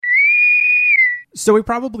So we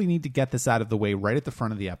probably need to get this out of the way right at the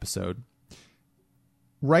front of the episode.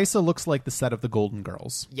 Risa looks like the set of the Golden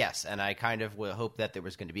Girls. Yes, and I kind of hope that there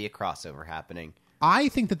was going to be a crossover happening. I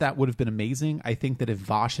think that would have been amazing. I think that if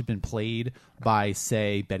Vosh had been played by,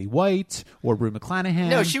 say, Betty White or Rue McClanahan...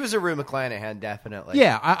 No, she was a Rue McClanahan, definitely.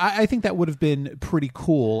 Yeah, I think that would have been pretty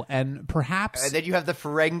cool, and perhaps... And then you have the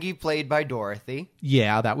Ferengi played by Dorothy.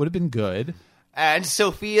 Yeah, that would have been good. And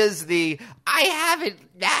Sophia's the, I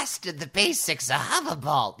haven't mastered the basics of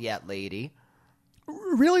Hoverball yet, lady.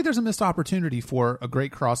 Really, there's a missed opportunity for a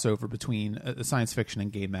great crossover between science fiction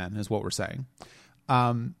and gay men, is what we're saying.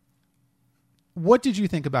 What did you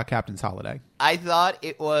think about Captain's Holiday? I thought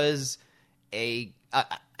it was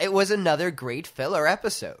another great filler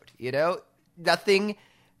episode. You know, nothing.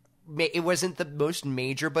 It wasn't the most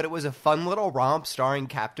major, but it was a fun little romp starring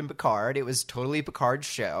Captain Picard. It was totally Picard's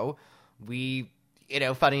show.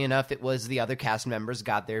 Funny enough, it was the other cast members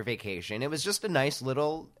got their vacation. It was just a nice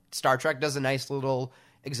little, Star Trek does a nice little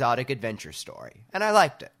exotic adventure story. And I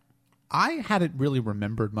liked it. I hadn't really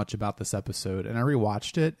remembered much about this episode, and I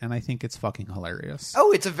rewatched it, and I think it's fucking hilarious.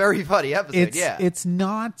 Oh, it's a very funny episode, It's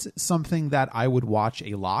not something that I would watch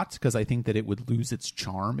a lot, because I think that it would lose its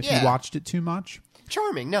charm if you watched it too much.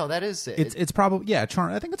 Charming. No, that is it. It's probably, I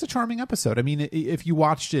think it's a charming episode. I mean, if you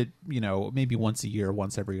watched it, maybe once a year,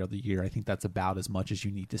 once every other year, I think that's about as much as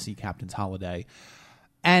you need to see Captain's Holiday.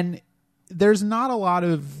 And there's not a lot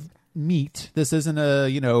of meat. This isn't a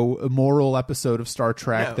moral episode of Star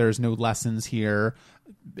Trek. No. There's no lessons here.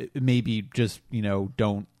 Maybe just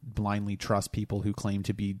don't blindly trust people who claim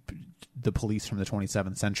to be the police from the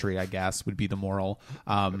 27th century, I guess, would be the moral.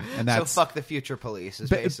 And that's, so fuck the future police is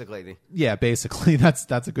basically basically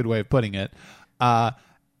that's a good way of putting it. And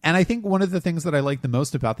I think one of the things that I like the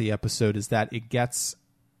most about the episode is that we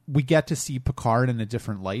get to see Picard in a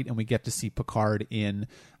different light, and we get to see Picard in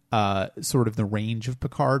sort of the range of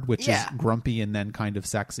Picard, which is grumpy and then kind of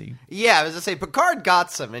sexy. Yeah, I was going to say, Picard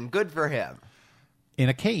got some, and good for him. In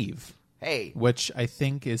a cave. Hey. Which I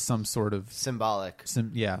think is some sort of... symbolic.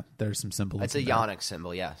 There's some symbolism. It's a yonic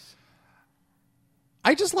symbol, yes.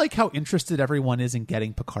 I just like how interested everyone is in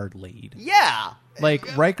getting Picard laid. Yeah.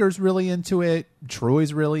 Like, Riker's really into it.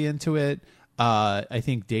 Troy's really into it. I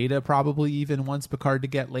think Data probably even wants Picard to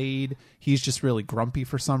get laid. He's just really grumpy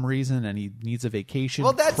for some reason, and he needs a vacation.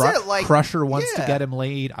 Well, that's it. Like, Crusher wants to get him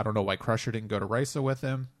laid. I don't know why Crusher didn't go to Risa with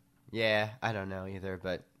him. Yeah, I don't know either,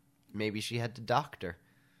 but maybe she had to doctor.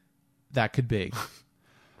 That could be.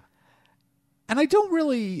 And I don't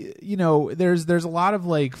really, there's a lot of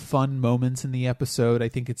like fun moments in the episode. I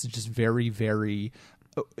think it's just very, very...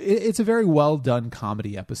 It's a very well done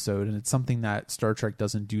comedy episode, and it's something that Star Trek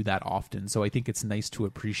doesn't do that often. So I think it's nice to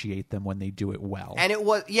appreciate them when they do it well. And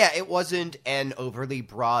it wasn't an overly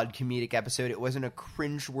broad comedic episode. It wasn't a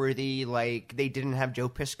cringeworthy, like, they didn't have Joe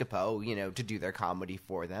Piscopo, to do their comedy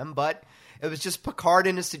for them. But it was just Picard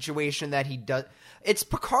in a situation that he does. It's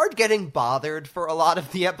Picard getting bothered for a lot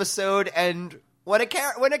of the episode, and when a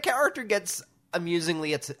character gets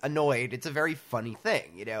amusingly annoyed, it's a very funny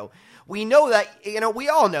thing, We know that, we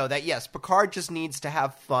all know that, yes, Picard just needs to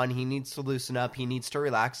have fun. He needs to loosen up. He needs to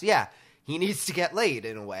relax. Yeah, he needs to get laid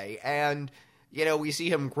in a way. And, we see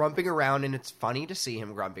him grumping around, and it's funny to see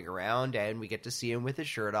him grumping around, and we get to see him with his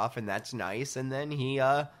shirt off, and that's nice. And then he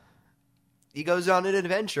goes on an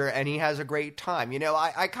adventure, and he has a great time.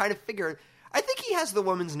 I kind of figure, I think he has the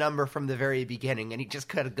woman's number from the very beginning, and he just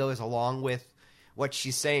kind of goes along with what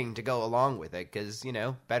she's saying to go along with it, because,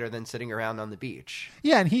 better than sitting around on the beach.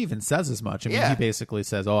 Yeah, and he even says as much. I mean, he basically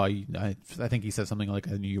says, I think he says something like,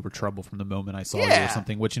 I knew you were trouble from the moment I saw you, or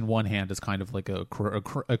something, which in one hand is kind of like a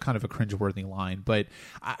kind of a cringeworthy line. But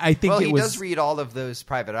I think he does read all of those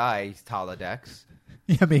Private Eye holodecks.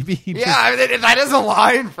 Yeah, maybe he that is a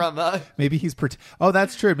line from maybe he's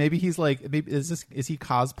that's true. Maybe he's like, is he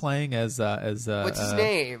cosplaying as what's his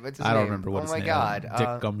name? I don't remember what his name. Oh my god,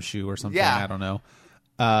 Dick Gumshoe or something. I don't know.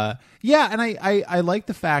 And I like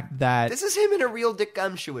the fact that this is him in a real Dick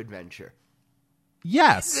Gumshoe adventure.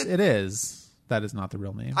 Yes, it is. That is not the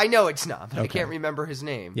real name. I know it's not, but I can't remember his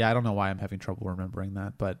name. Yeah, I don't know why I'm having trouble remembering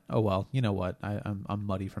that, but oh well. You know what? I'm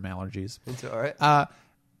muddy from allergies. It's all right.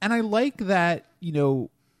 And I like that, there's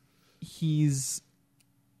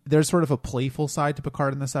sort of a playful side to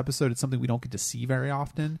Picard in this episode. It's something we don't get to see very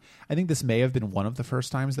often. I think this may have been one of the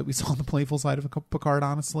first times that we saw the playful side of Picard,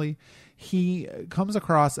 honestly. He comes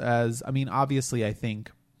across as, obviously, I think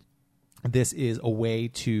this is a way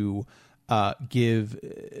to give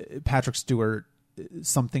Patrick Stewart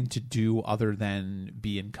something to do other than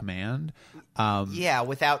be in command. Yeah,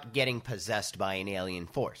 without getting possessed by an alien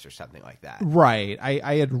force or something like that. Right.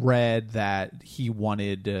 I had read that he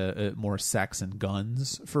wanted more sex and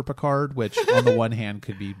guns for Picard, which on the one hand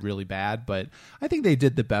could be really bad, but I think they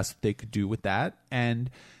did the best they could do with that. And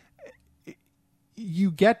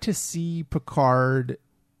you get to see Picard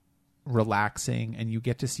relaxing, and you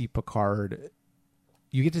get to see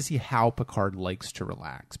how Picard likes to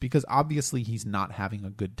relax, because obviously he's not having a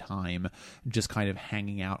good time just kind of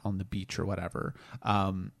hanging out on the beach or whatever.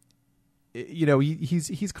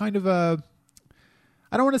 He's kind of I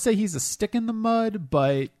don't want to say he's a stick in the mud,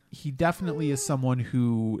 but he definitely is someone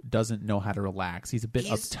who doesn't know how to relax. He's a bit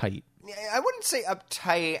uptight. I wouldn't say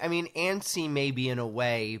uptight. I mean, antsy maybe in a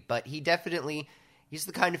way, but he's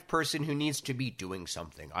the kind of person who needs to be doing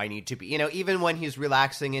something. I need to be, even when he's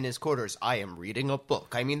relaxing in his quarters, I am reading a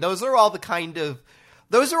book. I mean, those are all the kind of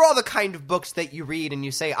books that you read and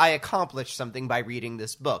you say, I accomplished something by reading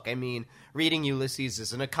this book. I mean, reading Ulysses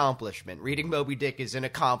is an accomplishment. Reading Moby Dick is an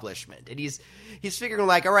accomplishment. And he's figuring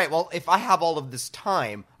like, all right, well, if I have all of this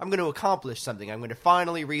time, I'm going to accomplish something. I'm going to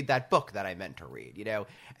finally read that book that I meant to read,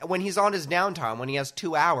 When he's on his downtime, when he has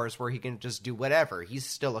 2 hours where he can just do whatever, he's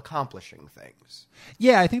still accomplishing things.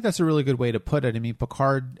 Yeah, I think that's a really good way to put it. I mean,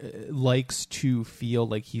 Picard likes to feel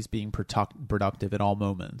like he's being productive at all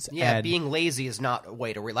moments. Yeah, and being lazy is not a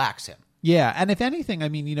way to relax him. Yeah, and if anything, I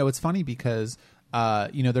mean, it's funny because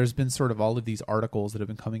there's been sort of all of these articles that have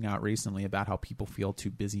been coming out recently about how people feel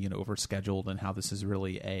too busy and overscheduled, and how this is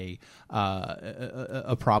really a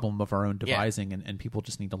problem of our own devising, and people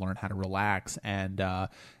just need to learn how to relax. And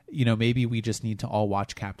maybe we just need to all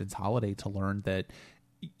watch Captain's Holiday to learn that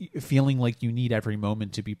feeling like you need every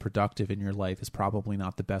moment to be productive in your life is probably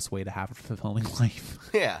not the best way to have a fulfilling life.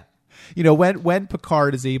 Yeah. When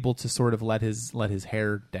Picard is able to sort of let his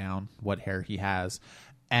hair down, what hair he has,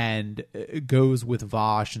 and goes with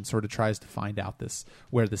Vosh and sort of tries to find out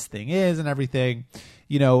where this thing is and everything,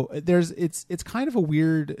 it's kind of a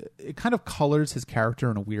weird, it kind of colors his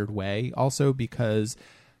character in a weird way also, because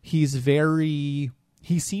he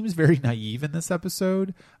seems very naive in this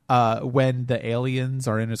episode when the aliens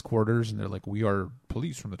are in his quarters and they're like, we are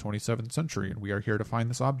police from the 27th century and we are here to find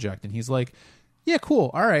this object. And he's like, yeah, cool.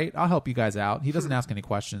 All right, I'll help you guys out. He doesn't ask any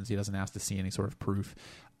questions. He doesn't ask to see any sort of proof.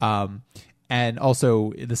 And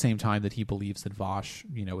also at the same time that he believes that Vosh,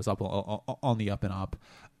 is up on the up and up.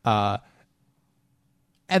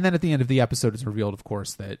 And then at the end of the episode, it's revealed, of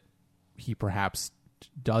course, that he perhaps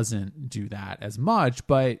doesn't do that as much.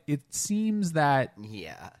 But it seems that,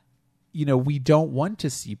 we don't want to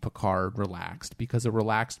see Picard relaxed, because a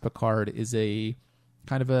relaxed Picard is a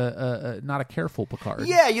kind of a not a careful Picard.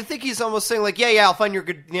 Yeah, you think he's almost saying like, yeah, I'll find your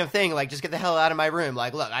good thing. Like, just get the hell out of my room.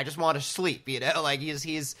 Like, look, I just want to sleep. Like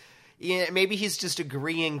he's maybe he's just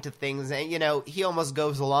agreeing to things. And he almost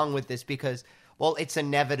goes along with this because, well, it's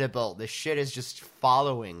inevitable. This shit is just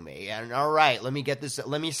following me. And all right, let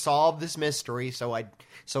me solve this mystery so I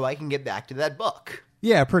can get back to that book.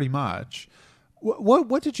 Yeah, pretty much.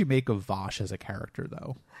 What did you make of Vosh as a character,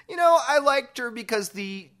 though? I liked her because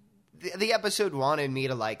the episode wanted me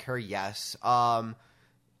to like her, yes.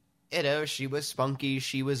 She was spunky.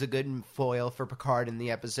 She was a good foil for Picard in the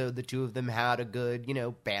episode. The two of them had a good,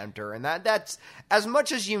 banter. And that's as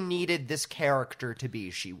much as you needed this character to be,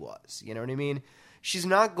 she was. You know what I mean? She's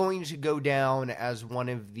not going to go down as one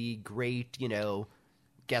of the great,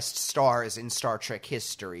 guest stars in Star Trek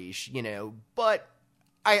history, but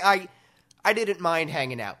I didn't mind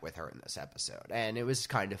hanging out with her in this episode. And it was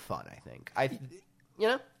kind of fun, I think.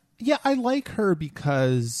 Yeah, I like her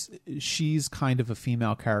because she's kind of a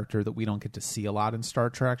female character that we don't get to see a lot in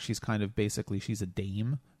Star Trek. She's kind of she's a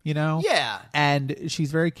dame, Yeah. And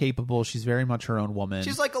she's very capable. She's very much her own woman.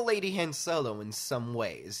 She's like a Lady Han Solo in some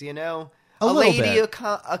ways, A Lady bit.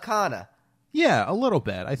 Akana. Yeah, a little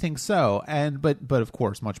bit. I think so. But of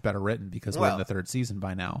course, much better written because we're in the third season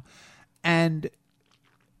by now. And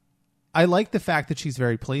I like the fact that she's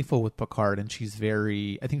very playful with Picard, and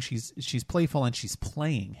I think she's playful and she's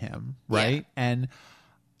playing him, right? Yeah. And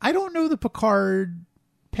I don't know that Picard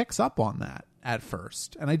picks up on that at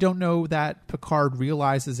first. And I don't know that Picard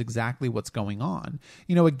realizes exactly what's going on.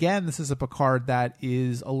 Again, this is a Picard that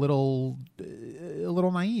is a little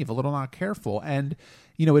naive, a little not careful. And,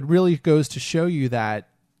 it really goes to show you that.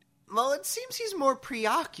 Well, it seems he's more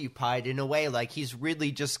preoccupied in a way, like he's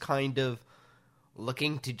really just kind of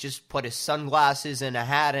looking to just put his sunglasses and a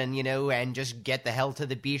hat and, and just get the hell to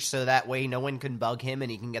the beach so that way no one can bug him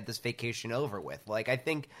and he can get this vacation over with. Like, I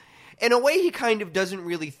think, in a way, he kind of doesn't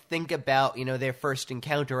really think about, their first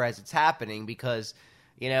encounter as it's happening because,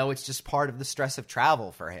 You know, it's just part of the stress of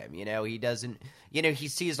travel for him. You know, he doesn't, you know, he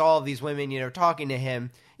sees all of these women, you know, talking to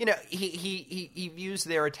him. You know, he views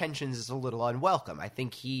their attentions as a little unwelcome. I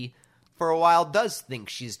think he, for a while, does think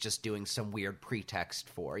she's just doing some weird pretext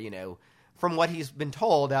for, you know, from what he's been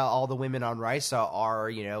told, all the women on Risa are,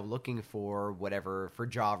 you know, looking for whatever, for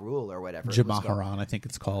Ja Rule or whatever. Jamaharan, I think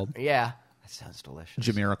it's called. Yeah. That sounds delicious.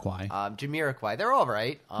 Jamiroquai. Jamiroquai. They're all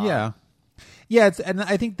right. Yeah. Yeah, and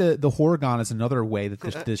I think the Horgon is another way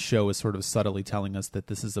that this show is sort of subtly telling us that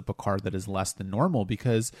this is a Picard that is less than normal,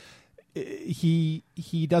 because he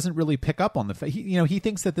doesn't really pick up on the you know, he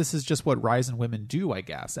thinks that this is just what Ryzen women do, I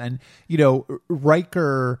guess. And, you know,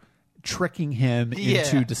 Riker tricking him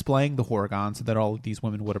into displaying the Horgon so that all of these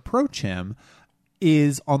women would approach him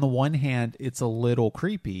is, on the one hand, it's a little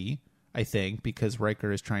creepy, I think, because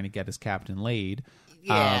Riker is trying to get his captain laid.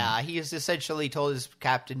 Yeah, he has essentially told his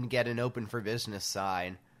captain to get an open for business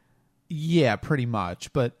sign. Yeah, pretty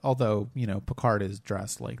much. But although, you know, Picard is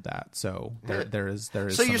dressed like that, so there is.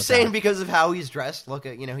 So you're saying because of how he's dressed, look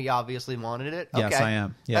at, you know, he obviously wanted it. Yes, okay. I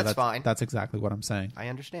am. Yeah, that's fine. That's exactly what I'm saying. I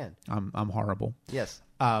understand. I'm horrible. Yes.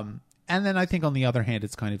 And then I think on the other hand,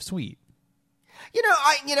 it's kind of sweet.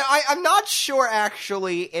 I'm not sure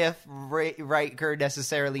actually if Riker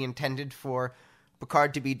necessarily intended for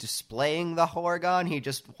Picard to be displaying the Horgon. He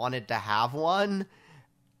just wanted to have one.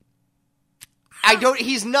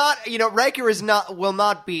 He's not, you know, Riker will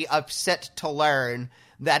not be upset to learn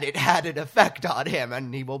that it had an effect on him,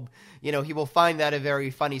 and he will find that a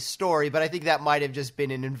very funny story, but I think that might have just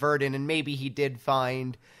been an inadvertent, and maybe he did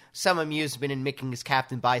find some amusement in making his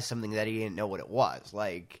captain buy something that he didn't know what it was.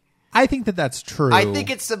 Like, I think that that's true. I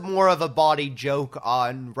think it's more of a bawdy joke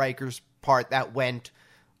on Riker's part that went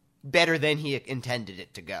better than he intended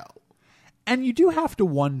it to go. And you do have to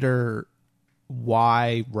wonder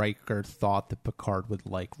why Riker thought that Picard would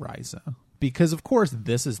like Risa. Because, of course,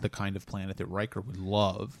 this is the kind of planet that Riker would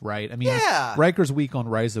love, right? I mean, Riker's week on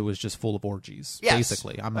Risa was just full of orgies,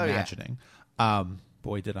 basically. I'm imagining. Yeah.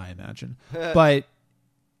 Boy, did I imagine. But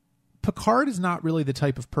Picard is not really the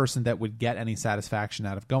type of person that would get any satisfaction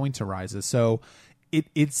out of going to Risa. So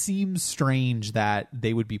it seems strange that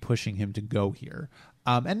they would be pushing him to go here.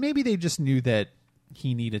 And maybe they just knew that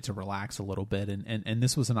he needed to relax a little bit, and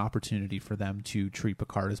this was an opportunity for them to treat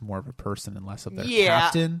Picard as more of a person and less of their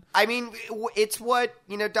captain. I mean, it's what,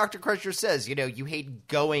 you know, Dr. Crusher says, you know, you hate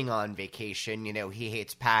going on vacation, you know, he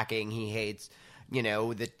hates packing, he hates, you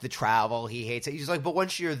know, the travel, he hates it. He's like, but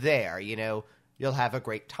once you're there, you know, you'll have a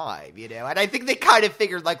great time, you know? And I think they kind of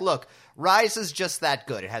figured, like, look, Rise is just that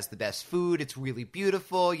good. It has the best food, it's really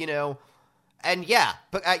beautiful, you know. And yeah,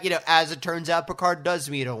 but you know, as it turns out, Picard does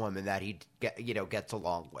meet a woman that he gets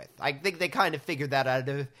along with. I think they kind of figured that out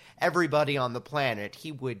of everybody on the planet.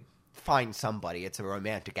 He would find somebody. It's a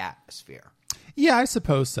romantic atmosphere. Yeah, I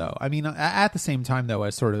suppose so. I mean, at the same time, though,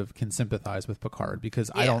 I sort of can sympathize with Picard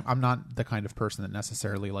because I'm not the kind of person that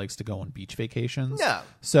necessarily likes to go on beach vacations. No.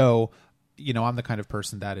 So, you know, I'm the kind of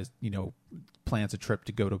person that is, you know, plans a trip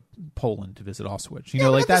to go to Poland to visit Auschwitz. You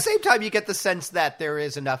know, like at the same time, you get the sense that there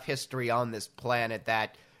is enough history on this planet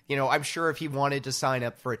that, you know, I'm sure if he wanted to sign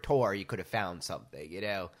up for a tour, you could have found something, you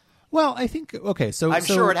know. Well, I think I'm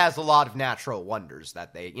sure it has a lot of natural wonders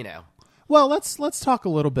that they, you know. Well, let's talk a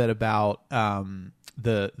little bit about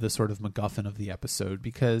the sort of MacGuffin of the episode,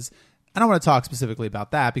 because I don't want to talk specifically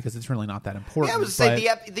about that because it's really not that important. Yeah, I was saying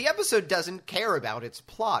the episode doesn't care about its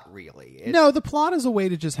plot, really. No, the plot is a way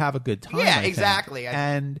to just have a good time. Yeah, I exactly. Think.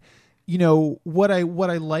 And you know what I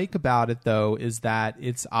like about it though is that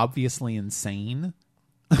it's obviously insane.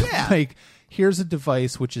 Yeah, like here's a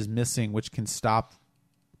device which is missing, which can stop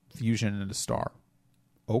fusion in a star.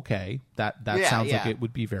 Okay, that sounds like it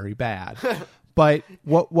would be very bad. But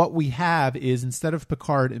what we have is, instead of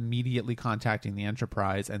Picard immediately contacting the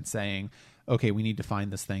Enterprise and saying, okay, we need to find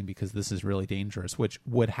this thing because this is really dangerous, which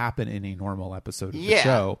would happen in a normal episode of the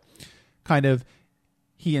show, kind of,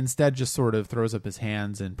 he instead just sort of throws up his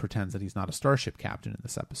hands and pretends that he's not a starship captain in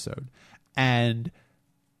this episode. And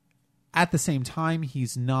at the same time,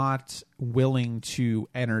 he's not willing to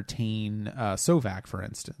entertain Sovak, for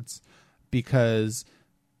instance, because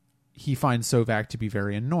he finds Sovak to be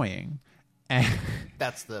very annoying.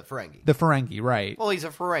 That's the Ferengi. The Ferengi, right. Well, he's a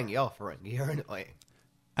Ferengi. All Ferengi are annoying.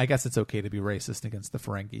 I guess it's okay to be racist against the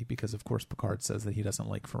Ferengi because, of course, Picard says that he doesn't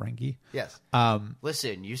like Ferengi. Yes.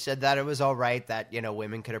 Listen, you said that it was all right that, you know,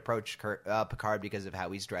 women could approach Picard because of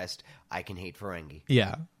how he's dressed. I can hate Ferengi.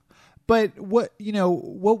 Yeah. But what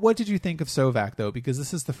did you think of Sovak, though? Because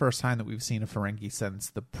this is the first time that we've seen a Ferengi since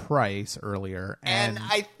the Price earlier. And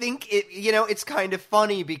I think it's kind of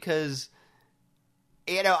funny because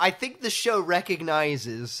I think the show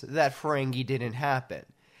recognizes that Ferengi didn't happen.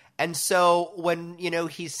 And so when,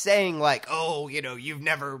 he's saying like, oh, you've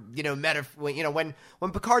never, met a, when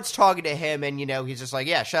Picard's talking to him and, he's just like,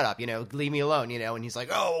 yeah, shut up, leave me alone, and he's like,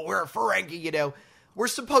 oh, we're a Ferengi, we're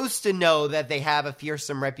supposed to know that they have a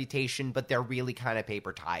fearsome reputation, but they're really kind of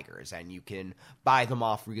paper tigers and you can buy them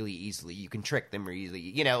off really easily. You can trick them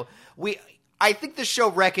really, I think the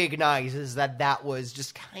show recognizes that was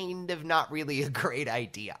just kind of not really a great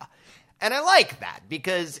idea. And I like that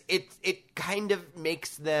because it kind of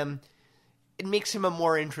makes him a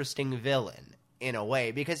more interesting villain in a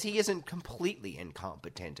way, because he isn't completely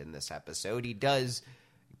incompetent in this episode. He does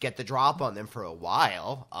get the drop on them for a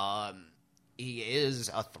while. He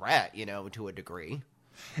is a threat, to a degree.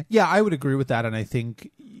 Yeah, I would agree with that. And I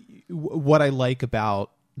think what I like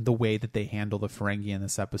about the way that they handle the Ferengi in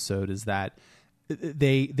this episode is that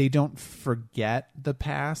they don't forget the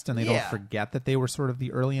past, and they don't forget that they were sort of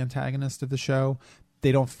the early antagonist of the show.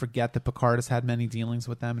 They don't forget that Picard has had many dealings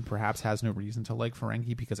with them and perhaps has no reason to like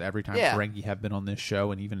Ferengi, because every time Ferengi have been on this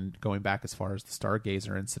show, and even going back as far as the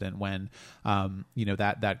Stargazer incident when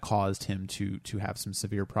that caused him to have some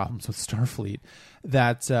severe problems with Starfleet,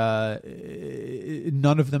 that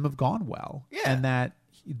none of them have gone well. Yeah. And that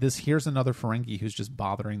here's another Ferengi who's just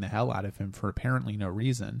bothering the hell out of him for apparently no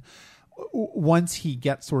reason. Once he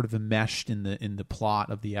gets sort of enmeshed in the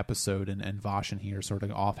plot of the episode, and Vosh and he are sort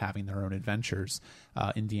of off having their own adventures,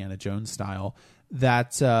 Indiana Jones style,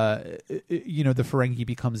 that the Ferengi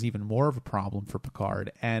becomes even more of a problem for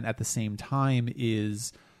Picard, and at the same time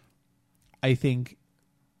I think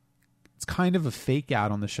it's kind of a fake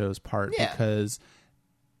out on the show's part, because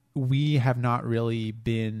we have not really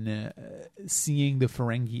been seeing the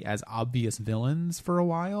Ferengi as obvious villains for a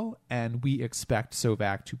while, and we expect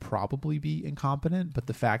Sovak to probably be incompetent, but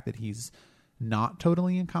the fact that he's not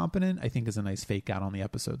totally incompetent, I think, is a nice fake out on the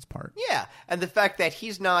episode's part. Yeah, and the fact that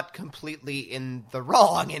he's not completely in the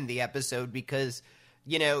wrong in the episode, because,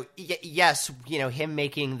 yes, him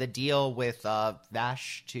making the deal with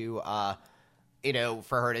Vash to...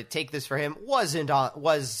 for her to take this for him was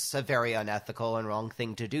a very unethical and wrong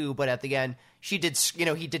thing to do. But at the end, he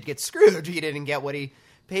did get screwed. He didn't get what he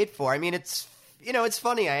paid for. I mean, it's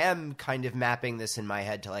funny. I am kind of mapping this in my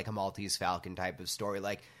head to like a Maltese Falcon type of story.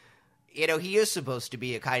 Like, he is supposed to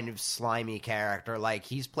be a kind of slimy character. Like,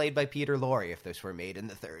 he's played by Peter Lorre if this were made in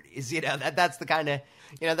the 30s. That's the kind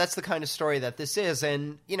of story that this is.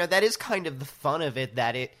 And, that is kind of the fun of it,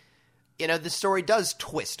 that it, the story does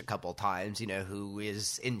twist a couple times, who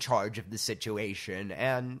is in charge of the situation.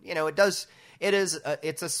 And,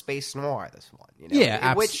 it's a space noir, this one.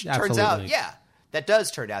 Which turns out, that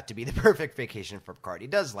does turn out to be the perfect vacation for Picard. He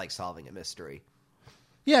does like solving a mystery.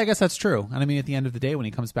 Yeah, I guess that's true. And I mean, at the end of the day, when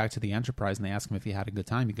he comes back to the Enterprise and they ask him if he had a good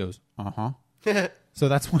time, he goes, uh-huh. So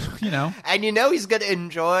that's what, And he's going to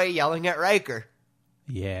enjoy yelling at Riker.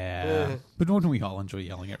 Yeah, but don't we all enjoy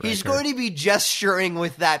yelling at Riker? He's going to be gesturing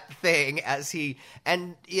with that thing as he,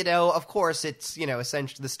 and of course it's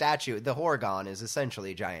essentially the statue, the Horgon is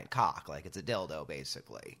essentially a giant cock, like it's a dildo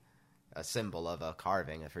basically, a symbol of a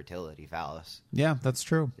carving, a fertility phallus. Yeah, that's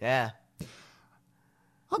true. Yeah,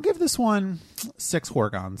 I'll give this one 6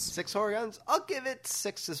 Horgons. 6 Horgons. I'll give it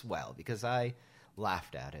 6 as well because I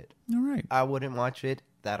laughed at it. All right, I wouldn't watch it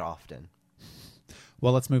that often.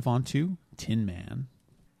 Well, let's move on to Tin Man.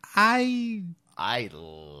 I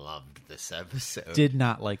loved this episode. Did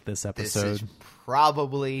not like this episode. This is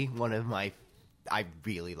probably one of my... I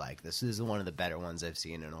really like this. This is one of the better ones I've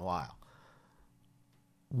seen in a while.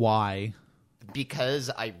 Why? Because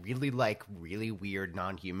I really like really weird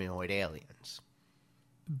non-humanoid aliens.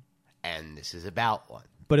 And this is about one.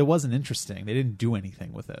 But it wasn't interesting. They didn't do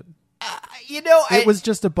anything with it. It was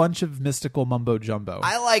just a bunch of mystical mumbo jumbo.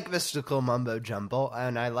 I like mystical mumbo jumbo,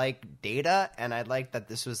 and I like Data, and I like that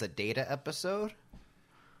this was a Data episode.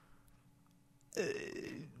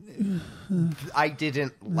 I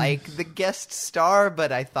didn't like the guest star,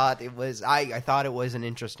 but I thought it was I thought it was an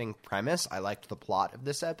interesting premise. I liked the plot of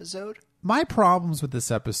this episode. My problems with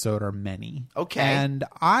this episode are many. Okay. And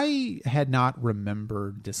I had not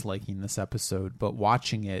remembered disliking this episode, but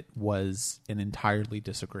watching it was an entirely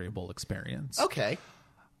disagreeable experience. Okay.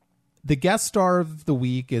 The guest star of the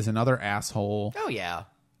week is another asshole. Oh, yeah.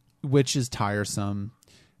 Which is tiresome.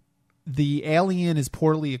 The alien is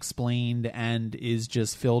poorly explained and is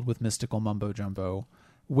just filled with mystical mumbo-jumbo,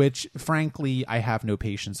 which, frankly, I have no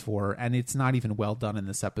patience for, and it's not even well done in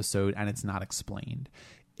this episode, and it's not explained.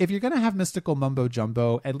 If you're going to have mystical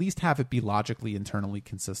mumbo-jumbo, at least have it be logically internally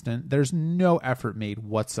consistent. There's no effort made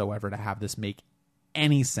whatsoever to have this make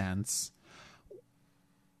any sense.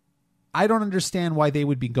 I don't understand why they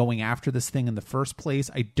would be going after this thing in the first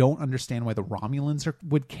place. I don't understand why the Romulans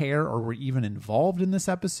would care or were even involved in this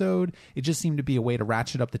episode. It just seemed to be a way to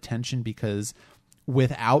ratchet up the tension, because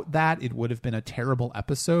without that, it would have been a terrible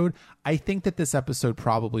episode. I think that this episode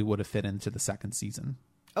probably would have fit into the second season.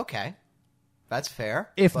 Okay. That's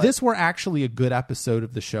fair. If this were actually a good episode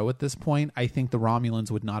of the show at this point, I think the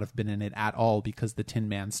Romulans would not have been in it at all, because the Tin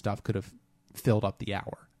Man stuff could have filled up the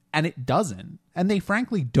hour. And it doesn't. And they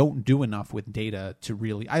frankly don't do enough with Data to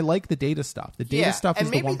really... I like the Data stuff. The Data stuff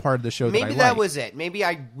is the one part of the show that I like. Maybe that was it. Maybe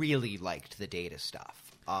I really liked the Data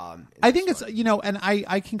stuff. I think it's, and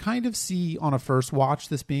I can kind of see on a first watch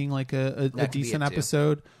this being like a decent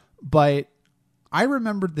episode. But I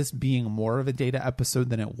remembered this being more of a Data episode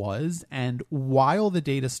than it was. And while the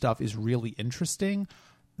Data stuff is really interesting,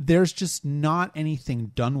 there's just not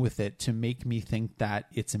anything done with it to make me think that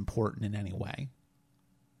it's important in any way.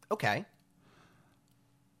 Okay.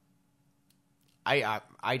 I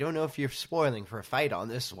don't know if you're spoiling for a fight on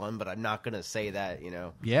this one, but I'm not going to say that,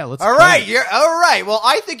 Yeah, let's All right, all right. Well,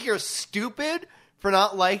 I think you're stupid for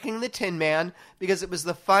not liking the Tin Man, because it was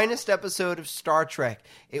the finest episode of Star Trek.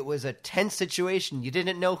 It was a tense situation. You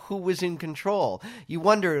didn't know who was in control. You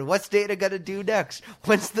wondered, what's Data going to do next?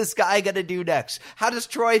 What's this guy going to do next? How does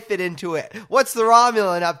Troy fit into it? What's the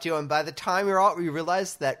Romulan up to? And by the time we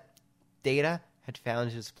realized that Data had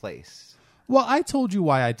found his place. Well, I told you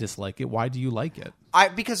why I dislike it. Why do you like it?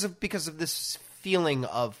 Because of this feeling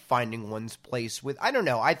of finding one's place with. I don't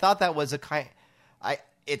know. I thought that was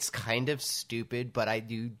it's kind of stupid, but I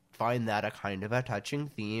do find that a kind of a touching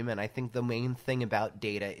theme. And I think the main thing about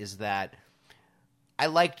Data is that I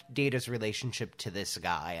liked Data's relationship to this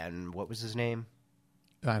guy. And what was his name?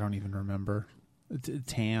 I don't even remember.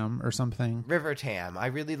 Tam or something. River Tam. I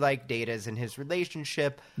really like Data's and his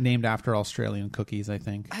relationship. Named after Australian cookies, I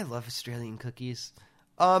think. I love Australian cookies.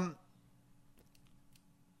 I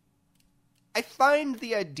find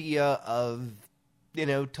the idea of,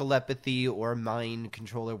 telepathy or mind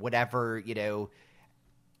control or whatever,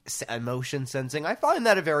 emotion sensing, I find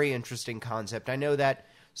that a very interesting concept. I know that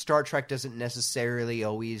Star Trek doesn't necessarily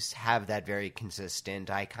always have that very consistent.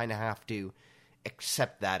 I kind of have to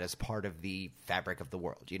accept that as part of the fabric of the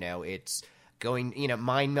world. It's going,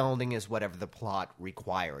 mind melding is whatever the plot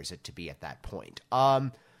requires it to be at that point.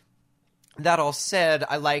 That all said,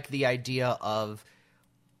 I like the idea of,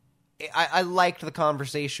 I liked the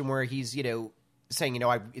conversation where he's, saying,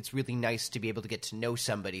 it's really nice to be able to get to know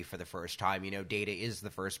somebody for the first time. Data is the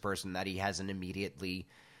first person that he hasn't immediately,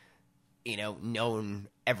 known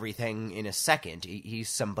everything in a second. He's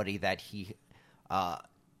somebody that he,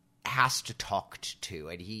 has to talk to,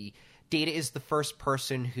 and Data is the first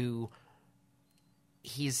person who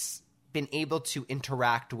he's been able to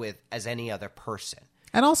interact with as any other person.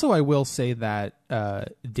 And also, I will say that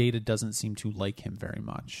Data doesn't seem to like him very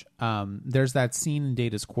much. There's that scene in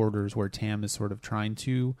Data's quarters where Tam is sort of trying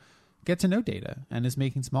to get to know Data and is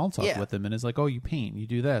making small talk with him and is like, oh, you paint, you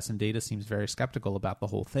do this. And Data seems very skeptical about the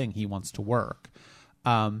whole thing. He wants to work.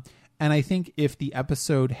 And I think if the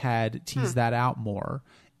episode had teased that out more,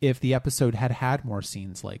 if the episode had more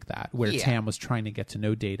scenes like that, where Tam was trying to get to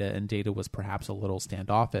know Data and Data was perhaps a little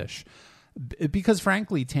standoffish, because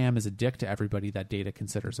frankly, Tam is a dick to everybody that Data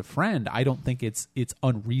considers a friend. I don't think it's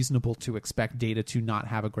unreasonable to expect Data to not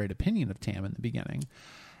have a great opinion of Tam in the beginning.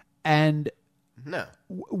 And no,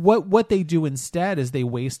 what they do instead is they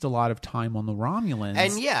waste a lot of time on the Romulans.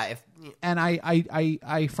 And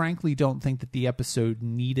I frankly don't think that the episode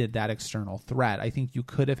needed that external threat. I think you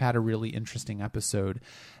could have had a really interesting episode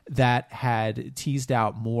that had teased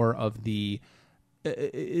out more of the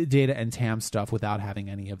Data and Tam stuff without having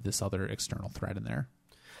any of this other external threat in there.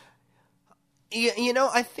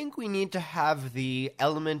 I think we need to have the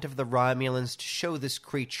element of the Romulans to show this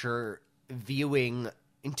creature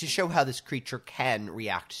and to show how this creature can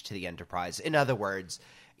react to the Enterprise. In other words,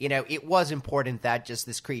 it was important that just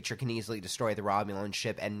this creature can easily destroy the Romulan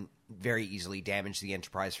ship and very easily damage the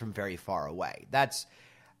Enterprise from very far away. That's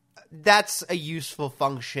a useful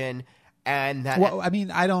function. And that, well, I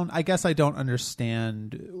mean, I guess I don't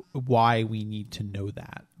understand why we need to know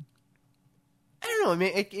that. I don't know.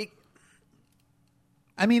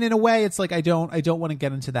 I mean, in a way, it's like I don't want to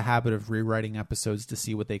get into the habit of rewriting episodes to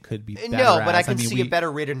see what they could be better but as. I can see a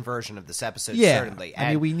better written version of this episode, certainly.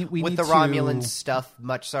 And we with need the Romulan stuff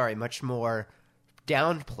much more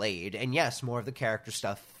downplayed, and yes, more of the character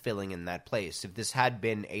stuff filling in that place. If this had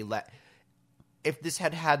been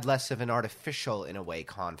had less of an artificial, in a way,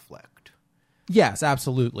 conflict, Yes,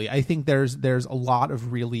 absolutely. I think there's a lot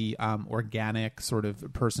of really organic sort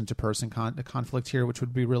of person to person conflict here, which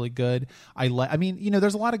would be really good. I mean,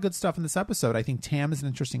 there's a lot of good stuff in this episode. I think Tam is an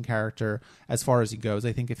interesting character as far as he goes.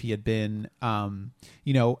 I think if he had been,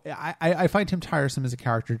 I find him tiresome as a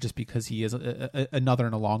character just because he is another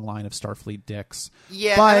in a long line of Starfleet dicks.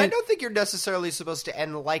 Yeah, but, and I don't think you're necessarily supposed to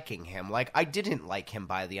end liking him. Like, I didn't like him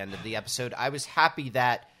by the end of the episode. I was happy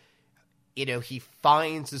that he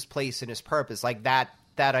finds his place and his purpose. Like that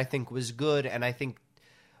I think was good, and I think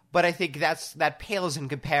that pales in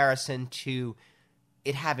comparison to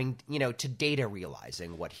it having, to Data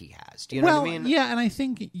realizing what he has. Do you know what I mean? Yeah, and I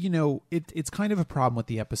think, it's kind of a problem with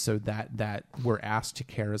the episode that we're asked to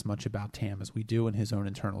care as much about Tam as we do in his own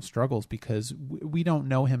internal struggles, because we don't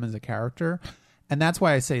know him as a character. And that's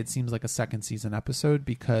why I say it seems like a second season episode,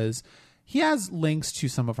 because he has links to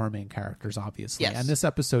some of our main characters, obviously. Yes. And this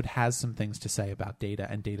episode has some things to say about Data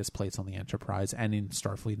and Data's place on the Enterprise and in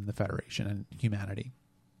Starfleet and the Federation and humanity.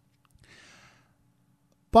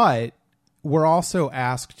 But we're also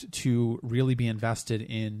asked to really be invested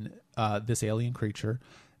in this alien creature.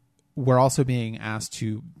 We're also being asked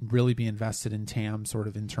to really be invested in Tam's sort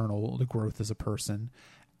of internal growth as a person.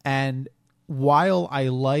 And while I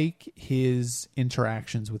like his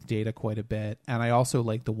interactions with Data quite a bit, and I also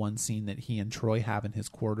like the one scene that he and Troy have in his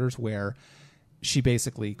quarters where she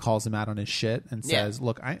basically calls him out on his shit and says,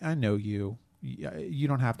 look, I know you. You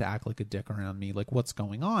don't have to act like a dick around me. Like, what's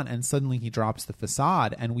going on? And suddenly he drops the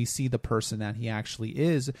facade and we see the person that he actually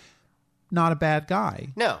is, not a bad guy.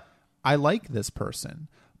 No. I like this person.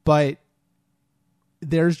 But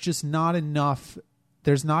there's just not enough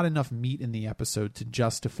meat in the episode to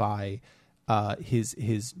justify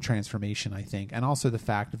his transformation, I think. And also the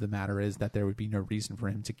fact of the matter is that there would be no reason for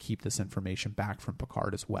him to keep this information back from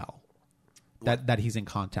Picard as well. That he's in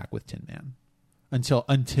contact with Tin Man until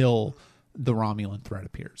the Romulan threat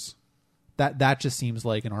appears. That just seems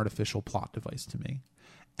like an artificial plot device to me.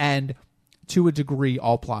 And to a degree,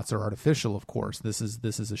 all plots are artificial, of course. This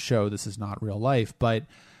is a show, this is not real life, but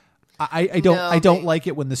I don't like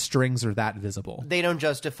it when the strings are that visible. They don't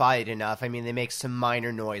justify it enough. I mean, they make some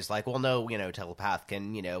minor noise like, well, no, telepath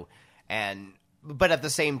can, but at the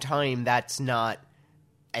same time, that's not,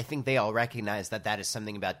 I think they all recognize that is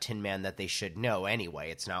something about Tin Man that they should know anyway.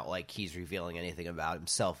 It's not like he's revealing anything about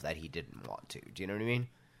himself that he didn't want to. Do you know what I mean?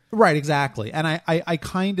 Right, exactly. And I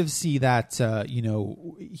kind of see that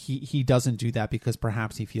he doesn't do that because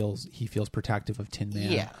perhaps he feels protective of Tin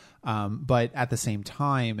Man. Yeah. But at the same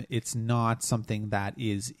time, it's not something that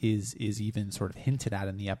is even sort of hinted at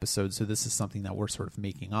in the episode. So this is something that we're sort of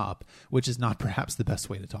making up, which is not perhaps the best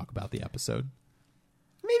way to talk about the episode.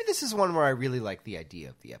 Maybe this is one where I really like the idea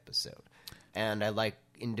of the episode, and I like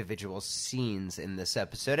individual scenes in this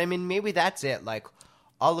episode. I mean, maybe that's it. Like,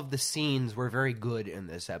 all of the scenes were very good in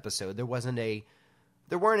this episode. There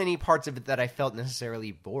weren't any parts of it that I felt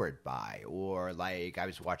necessarily bored by, or like I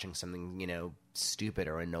was watching something, stupid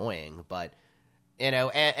or annoying. But,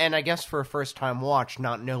 and I guess for a first time watch,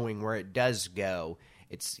 not knowing where it does go,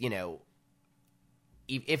 it's,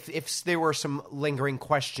 if there were some lingering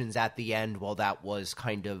questions at the end, well, that was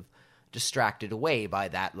kind of distracted away by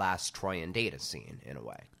that last Troy and Data scene in a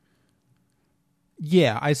way.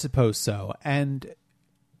 Yeah, I suppose so. And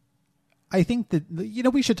I think that,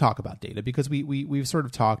 we should talk about Data because we've sort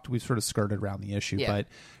of skirted around the issue. Yeah. But,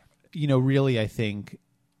 really, I think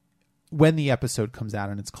when the episode comes out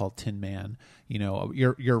and it's called Tin Man,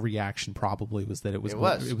 your reaction probably was that it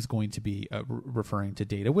was going to be referring to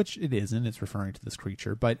Data, which it isn't. It's referring to this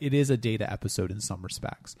creature, but it is a Data episode in some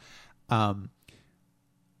respects.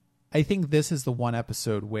 I think this is the one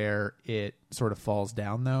episode where it sort of falls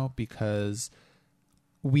down, though, because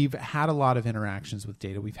we've had a lot of interactions with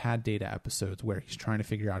Data. We've had Data episodes where he's trying to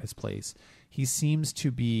figure out his place. He seems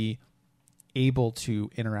to be able to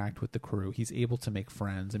interact with the crew. He's able to make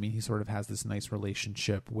friends. I mean, he sort of has this nice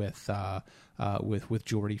relationship with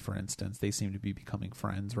Geordi, for instance. They seem to be becoming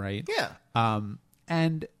friends, right? Yeah.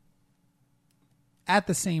 And at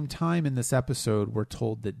the same time in this episode, we're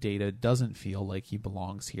told that Data doesn't feel like he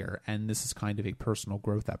belongs here. And this is kind of a personal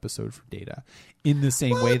growth episode for Data. In the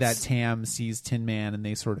same way that Tam sees Tin Man and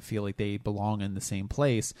they sort of feel like they belong in the same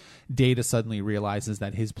place, Data suddenly realizes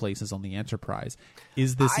that his place is on the Enterprise.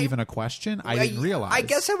 Is this even a question? I didn't realize. I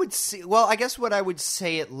guess I would say, well, I guess what I would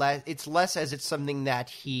say it's less as it's something that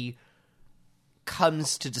he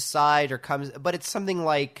comes to decide but it's something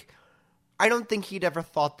like, I don't think he'd ever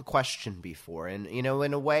thought the question before. And, in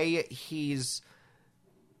a way,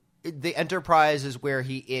 the Enterprise is where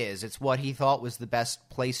he is. It's what he thought was the best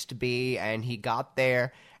place to be, and he got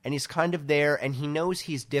there, and he's kind of there, and he knows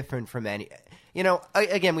he's different from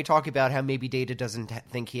again, we talk about how maybe Data doesn't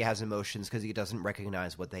think he has emotions because he doesn't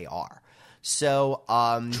recognize what they are. So,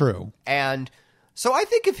 True. And so I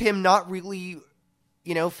think of him not really,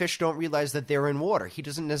 fish don't realize that they're in water. He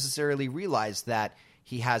doesn't necessarily realize that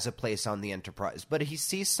he has a place on the Enterprise. But he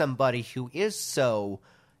sees somebody who is so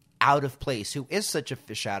out of place, who is such a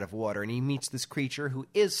fish out of water, and he meets this creature who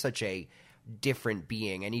is such a different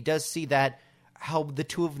being. And he does see that how the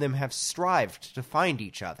two of them have strived to find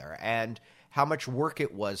each other, and how much work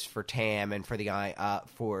it was for Tam and for the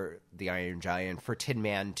Iron Giant, for Tin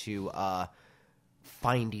Man to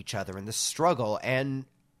find each other in the struggle. And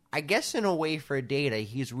I guess in a way for Data,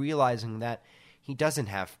 he's realizing that he doesn't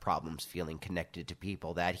have problems feeling connected to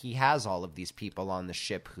people, that he has all of these people on the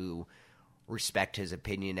ship who respect his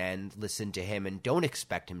opinion and listen to him and don't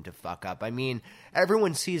expect him to fuck up. I mean,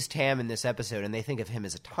 everyone sees Tam in this episode and they think of him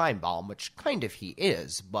as a time bomb, which kind of he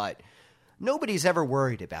is, but nobody's ever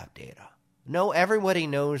worried about Data. No, everybody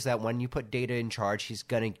knows that when you put Data in charge, he's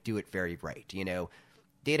going to do it very right.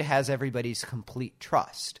 Data has everybody's complete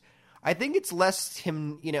trust. I think it's less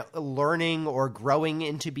him, learning or growing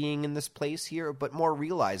into being in this place here, but more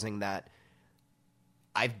realizing that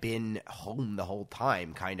I've been home the whole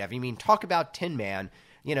time, kind of. I mean, talk about Tin Man.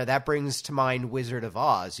 That brings to mind Wizard of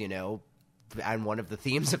Oz, and one of the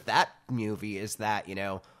themes of that movie is that, in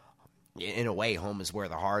a way, home is where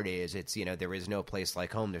the heart is. It's, there is no place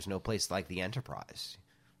like home. There's no place like the Enterprise.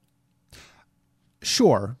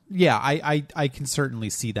 Sure. Yeah, I can certainly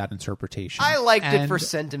see that interpretation. I liked it for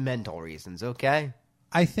sentimental reasons, okay?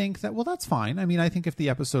 I think that, well, that's fine. I mean, I think if the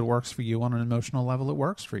episode works for you on an emotional level, it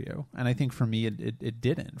works for you. And I think for me, it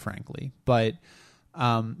didn't, frankly. But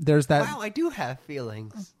there's that... Wow, I do have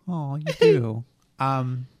feelings. Oh, you do.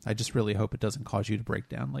 I just really hope it doesn't cause you to break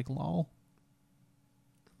down like Lol.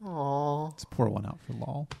 Aww. Let's pour one out for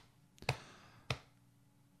Lol.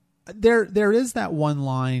 There is that one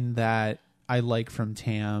line that I like from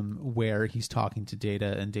Tam where he's talking to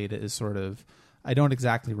Data, and Data is sort of... I don't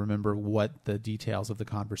exactly remember what the details of the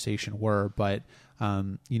conversation were, but,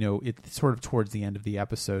 it's sort of towards the end of the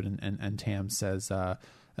episode, and Tam says,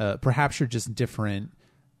 perhaps you're just different.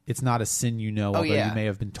 It's not a sin, although you may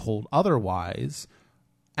have been told otherwise.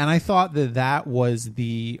 And I thought that was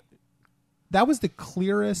the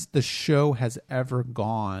clearest the show has ever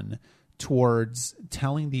gone towards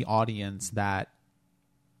telling the audience that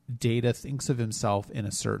Data thinks of himself in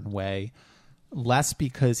a certain way, less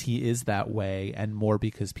because he is that way and more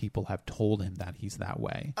because people have told him that he's that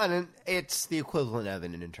way. And it's the equivalent of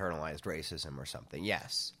an internalized racism or something,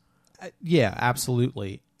 yes. Yeah,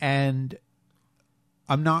 absolutely. And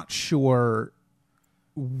I'm not sure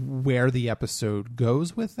where the episode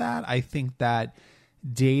goes with that. I think that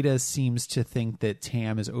Data seems to think that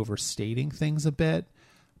Tam is overstating things a bit.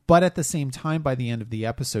 But at the same time, by the end of the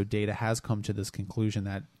episode, Data has come to this conclusion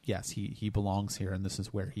that, yes, he belongs here, and this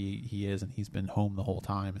is where he is, and he's been home the whole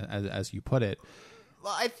time, as you put it.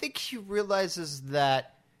 Well, I think he realizes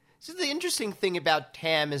that... So the interesting thing about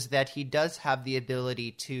Tam is that he does have the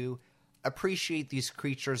ability to appreciate these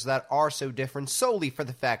creatures that are so different solely for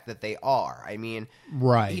the fact that they are. I mean,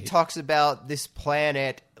 right. He talks about this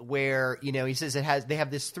planet where, he says they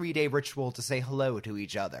have this 3-day ritual to say hello to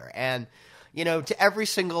each other, and... to every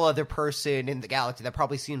single other person in the galaxy, that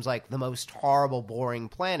probably seems like the most horrible, boring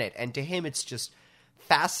planet. And to him, it's just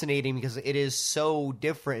fascinating because it is so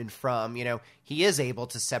different from, he is able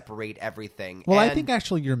to separate everything. Well, I think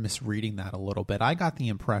actually you're misreading that a little bit. I got the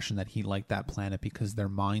impression that he liked that planet because their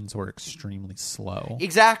minds were extremely slow.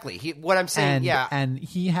 Exactly. What I'm saying, yeah. And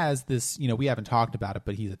he has this, we haven't talked about it,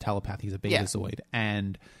 but he's a telepath. He's a Betazoid. Yeah.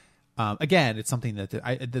 And... again, it's something that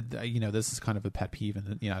this is kind of a pet peeve,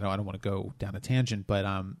 and I don't want to go down a tangent, but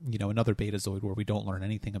another Betazoid where we don't learn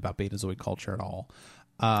anything about Betazoid culture at all.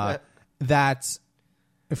 That,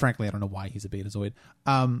 frankly, I don't know why he's a Betazoid.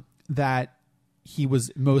 That he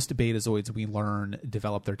was most Betazoids we learn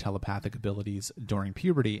develop their telepathic abilities during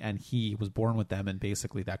puberty, and he was born with them, and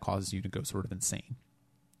basically that causes you to go sort of insane.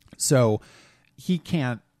 So he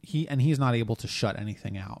can't. He's not able to shut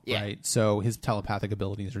anything out, right? So his telepathic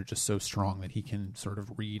abilities are just so strong that he can sort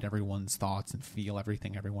of read everyone's thoughts and feel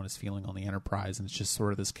everything everyone is feeling on the Enterprise. And it's just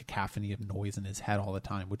sort of this cacophony of noise in his head all the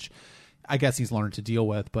time, which I guess he's learned to deal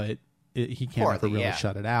with, but he can't ever really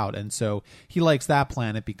shut it out. And so he likes that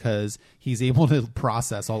planet because he's able to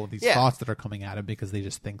process all of these thoughts that are coming at him because they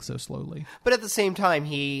just think so slowly. But at the same time,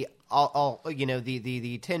 the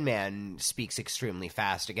Tin Man speaks extremely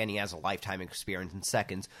fast. Again, he has a lifetime experience in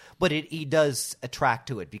seconds, but he does attract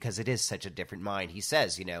to it because it is such a different mind. He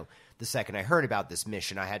says, the second I heard about this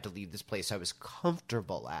mission, I had to leave this place I was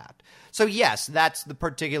comfortable at. So yes, that's the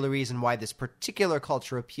particular reason why this particular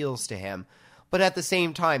culture appeals to him. But at the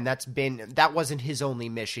same time, that wasn't his only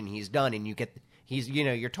mission he's done, and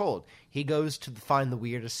you're told he goes to find the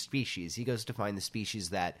weirdest species. He goes to find the species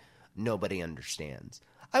that nobody understands.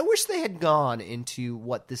 I wish they had gone into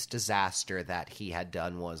what this disaster that he had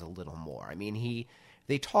done was a little more. I mean,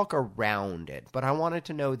 they talk around it, but I wanted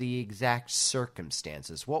to know the exact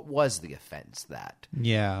circumstances. What was the offense that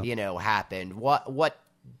happened? What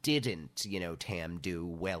didn't Tam do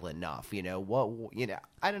well enough? I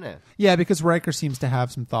don't know. Yeah, because Riker seems to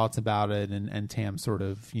have some thoughts about it, and Tam sort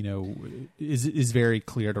of is very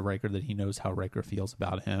clear to Riker that he knows how Riker feels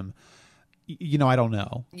about him. I don't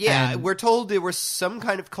know. Yeah, we're told there was some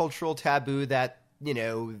kind of cultural taboo that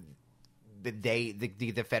the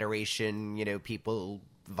Federation people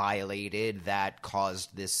violated that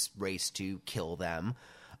caused this race to kill them.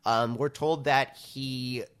 We're told that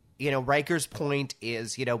Riker's point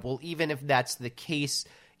is, well, even if that's the case,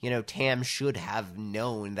 Tam should have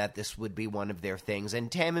known that this would be one of their things.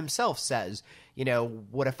 And Tam himself says,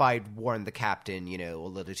 what if I'd warned the captain, a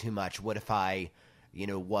little too much? What if I,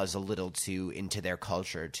 was a little too into their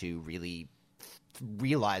culture to really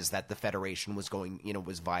realize that the Federation was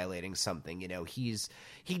was violating something?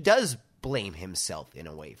 He does blame himself in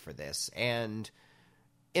a way for this, and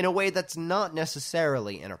in a way that's not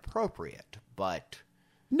necessarily inappropriate, but...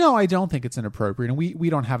 No, I don't think it's inappropriate, and we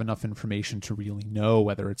don't have enough information to really know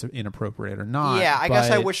whether it's inappropriate or not. Yeah, I guess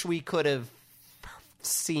I wish we could have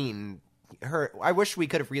I wish we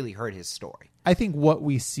could have really heard his story. I think what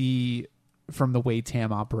we see from the way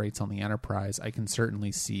Tam operates on the Enterprise, I can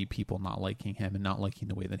certainly see people not liking him and not liking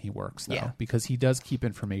the way that he works, though, because he does keep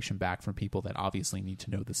information back from people that obviously need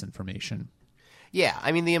to know this information. Yeah,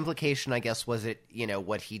 I mean, the implication, I guess, was it,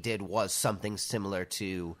 what he did was something similar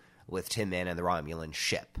to with Tin Man and the Romulan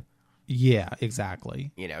ship. Yeah,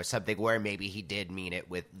 exactly. Something where maybe he did mean it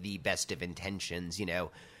with the best of intentions.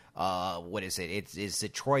 What is it? It's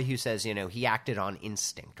Troy who says, he acted on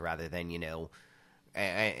instinct rather than,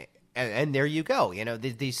 and there you go.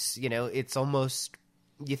 It's almost,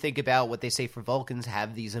 you think about what they say for Vulcans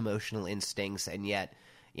have these emotional instincts, and yet,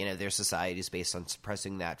 their society is based on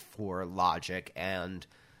suppressing that for logic. And,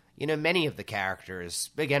 many of the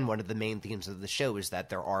characters, again, one of the main themes of the show is that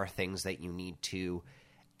there are things that you need to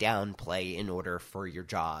downplay in order for your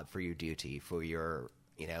job, for your duty, for your,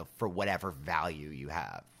 for whatever value you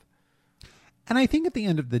have. And I think at the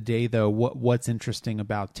end of the day, though, what's interesting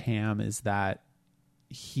about Tam is that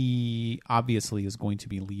he obviously is going to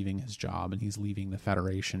be leaving his job, and he's leaving the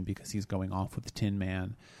Federation because he's going off with the Tin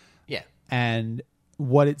Man. Yeah. And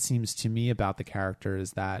what it seems to me about the character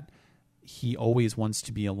is that he always wants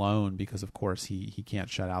to be alone because, of course, he can't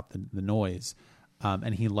shut out the noise.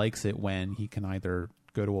 And he likes it when he can either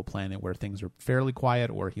go to a planet where things are fairly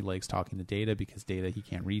quiet, or he likes talking to Data because he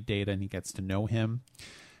can't read Data and he gets to know him.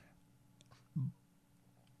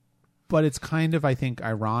 But it's kind of, I think,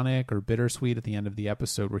 ironic or bittersweet at the end of the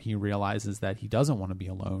episode where he realizes that he doesn't want to be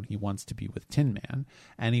alone. He wants to be with Tin Man,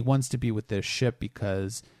 and he wants to be with this ship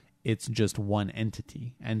because it's just one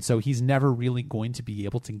entity. And so he's never really going to be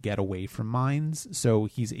able to get away from minds. So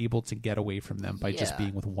he's able to get away from them by just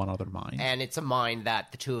being with one other mind. And it's a mind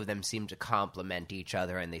that the two of them seem to complement each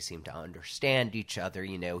other, and they seem to understand each other.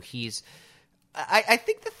 I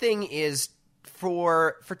think the thing is,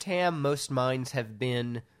 for Tam, most minds have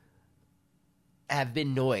been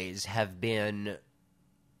noise, have been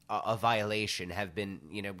a violation, have been,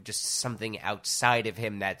 just something outside of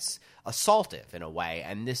him that's assaultive in a way.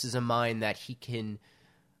 And this is a mind that he can,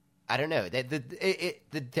 I don't know,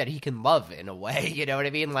 that he can love in a way. You know what I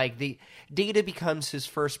mean? Like, the Data becomes his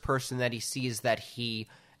first person that he sees that he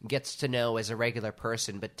gets to know as a regular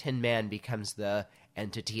person, but Tin Man becomes the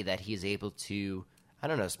entity that he's able to, I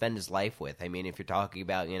don't know, spend his life with. I mean, if you're talking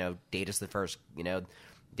about, Data's the first,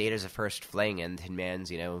 Data's the first fling, and Tin Man's,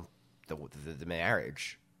 the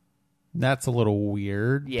marriage. That's a little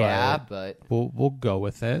weird. Yeah, but we'll go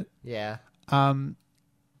with it. Yeah. I'm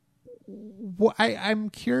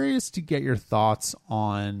curious to get your thoughts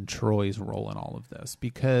on Troy's role in all of this,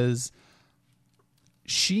 because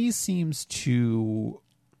she seems to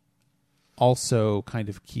also kind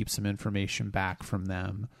of keep some information back from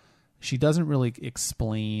them. She doesn't really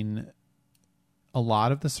explain a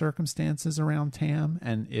lot of the circumstances around Tam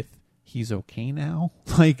and if he's okay now,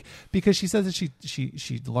 like, because she says that she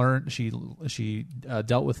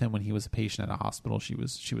dealt with him when he was a patient at a hospital she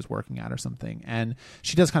was working at or something, and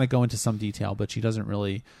she does kind of go into some detail, but she doesn't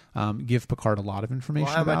really give Picard a lot of information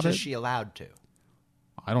about it. How much is she allowed to?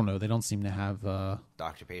 I don't know. They don't seem to have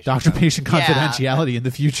doctor-patient confidentiality in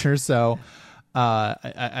the future, so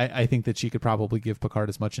I think that she could probably give Picard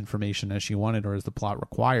as much information as she wanted or as the plot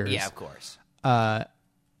requires. Yeah, of course.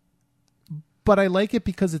 But I like it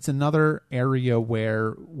because it's another area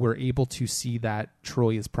where we're able to see that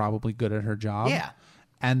Troy is probably good at her job. Yeah.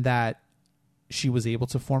 And that she was able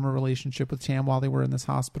to form a relationship with Tam while they were in this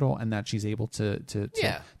hospital, and that she's able to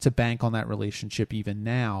bank on that relationship even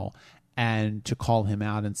now, and to call him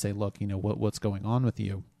out and say, look, what's going on with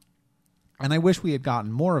you. And I wish we had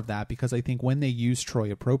gotten more of that, because I think when they use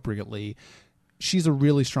Troy appropriately, she's a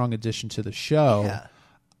really strong addition to the show. Yeah.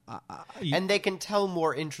 And they can tell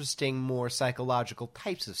more interesting, more psychological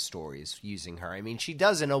types of stories using her. I mean, she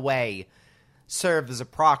does, in a way, serve as a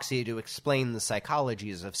proxy to explain the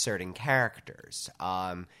psychologies of certain characters.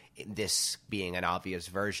 This being an obvious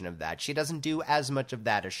version of that. She doesn't do as much of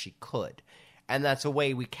that as she could. And that's a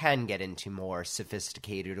way we can get into more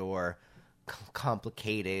sophisticated or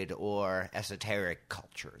complicated or esoteric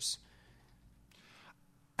cultures.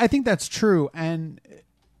 I think that's true. And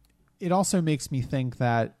it also makes me think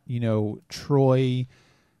that, Troy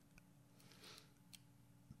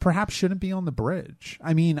perhaps shouldn't be on the bridge.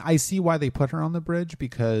 I mean, I see why they put her on the bridge,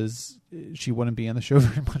 because she wouldn't be on the show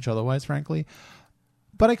very much otherwise, frankly.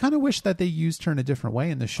 But I kind of wish that they used her in a different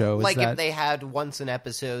way in the show. Like if they had once an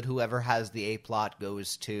episode, whoever has the A-plot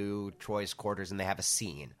goes to Troy's quarters and they have a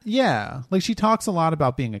scene. Yeah. Like she talks a lot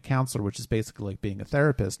about being a counselor, which is basically like being a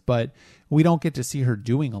therapist, but we don't get to see her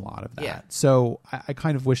doing a lot of that. Yeah. So I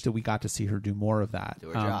kind of wish that we got to see her do more of that. Do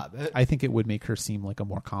her job. I think it would make her seem like a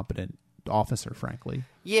more competent officer, frankly.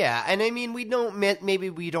 Yeah, and I mean,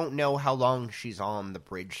 maybe we don't know how long she's on the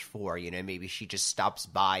bridge for. Maybe she just stops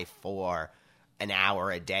by for an hour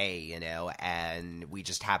a day, and we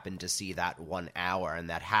just happen to see that 1 hour, and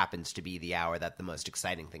that happens to be the hour that the most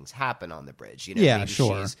exciting things happen on the bridge. Yeah, maybe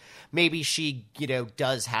sure. Maybe she,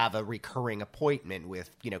 does have a recurring appointment with,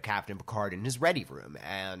 Captain Picard in his ready room,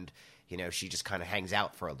 and she just kind of hangs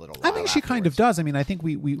out for a little while. I think she kind of does. I mean, I think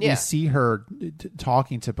we see her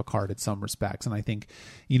talking to Picard in some respects, and I think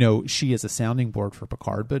she is a sounding board for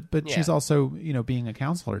Picard, but she's also being a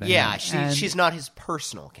counselor to him. Yeah, she's not his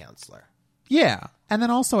personal counselor. Yeah, and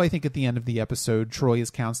then also I think at the end of the episode, Troy is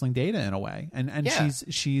counseling Data in a way, and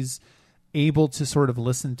she's able to sort of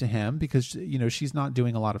listen to him, because she's not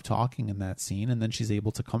doing a lot of talking in that scene, and then she's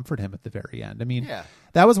able to comfort him at the very end. I mean,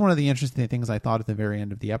 that was one of the interesting things I thought at the very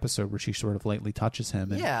end of the episode, where she sort of lightly touches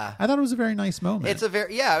him. And I thought it was a very nice moment.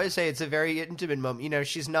 I would say it's a very intimate moment.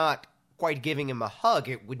 She's not quite giving him a hug.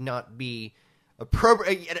 It would not be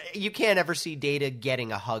appropriate. You can't ever see Data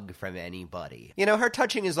getting a hug from anybody. Her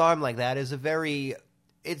touching his arm like that is a very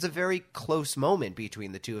close moment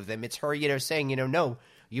between the two of them. It's her, saying, no,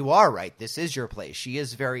 you are right. This is your place. She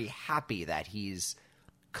is very happy that he's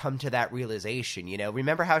come to that realization.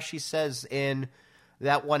 Remember how she says in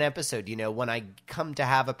that one episode, when I come to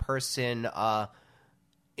have a person,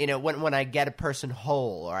 when I get a person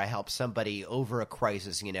whole, or I help somebody over a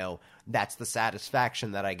crisis, that's the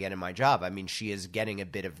satisfaction that I get in my job. I mean, she is getting a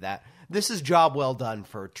bit of that. This is job well done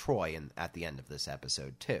for Troy at the end of this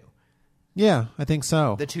episode, too. Yeah, I think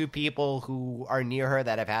so. The two people who are near her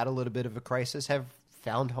that have had a little bit of a crisis have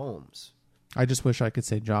found homes. I just wish I could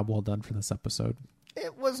say job well done for this episode.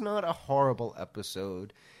 It was not a horrible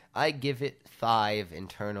episode. I give it 5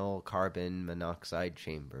 internal carbon monoxide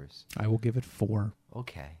chambers. I will give it 4.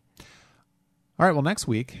 Okay. All right, well, next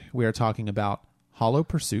week we are talking about Hollow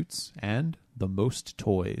Pursuits and The Most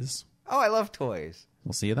Toys. Oh, I love toys.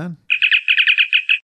 We'll see you then.